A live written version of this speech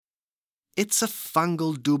"It's a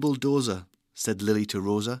Fangle Dooble Dozer," said Lilly to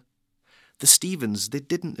Rosa. The Stephens, they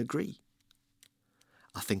didn't agree.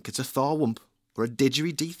 "I think it's a thaw or a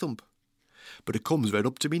digeree thump, but it comes right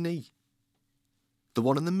up to me knee." "The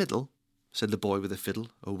one in the middle," said the boy with the fiddle,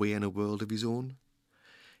 away in a world of his own.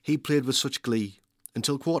 He played with such glee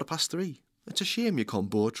until 3:15. It's a shame you can't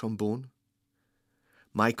bow a trombone.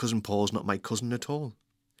 "My cousin Paul's not my cousin at all.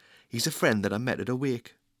 He's a friend that I met at a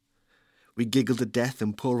wake. We giggled to death,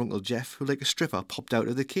 and poor Uncle Geoff, who like a stripper, popped out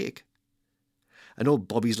of the cake. And old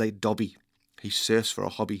Bobby's like Dobby. He surfs for a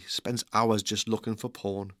hobby, spends hours just looking for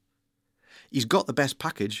porn. He's got the best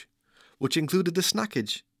package, which included the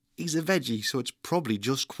snackage. He's a veggie, so it's probably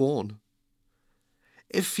just quorn.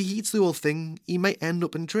 If he eats the whole thing, he might end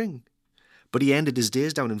up in Tring. But he ended his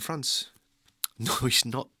days down in France. No, he's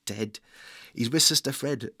not dead. He's with Sister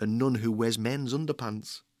Fred, a nun who wears men's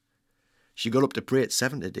underpants. She got up to pray at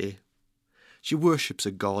 7 today. She worships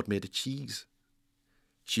a god made of cheese.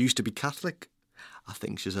 She used to be Catholic. I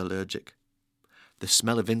think she's allergic. The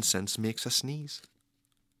smell of incense makes her sneeze.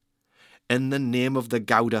 In the name of the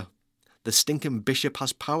Gowder, the stinking bishop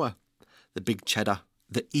has power. The big cheddar,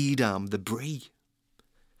 the edam, the brie.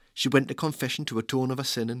 She went to confession to atone of her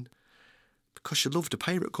sinning, because she loved a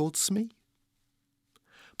pirate called Smee.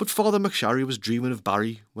 But Father Mcsharry was dreaming of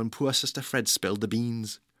Barry when poor Sister Fred spilled the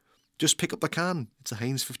beans. Just pick up the can, it's a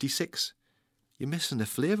Heinz 56. You're missing the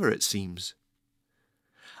flavour, it seems.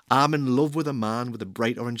 I'm in love with a man with a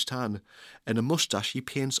bright orange tan and a moustache he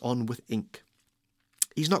paints on with ink.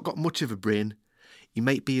 He's not got much of a brain. He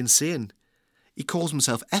might be insane. He calls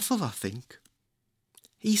himself Ethel, I think.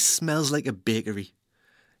 He smells like a bakery.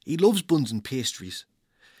 He loves buns and pastries.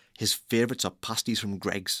 His favourites are pasties from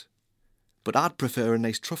Greg's. But I'd prefer a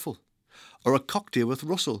nice truffle, or a cocktail with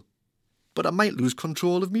Russell. But I might lose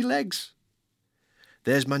control of me legs.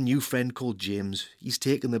 There's my new friend called James. He's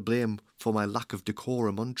taken the blame for my lack of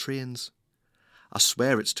decorum on trains. I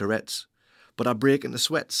swear it's Tourette's, but I break into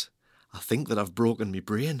sweats. I think that I've broken me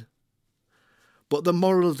brain. But the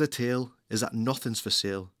moral of the tale is that nothing's for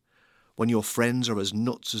sale when your friends are as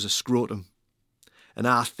nuts as a scrotum. And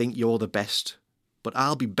I think you're the best, but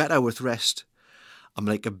I'll be better with rest. I'm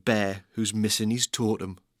like a bear who's missing his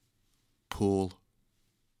totem. Paul.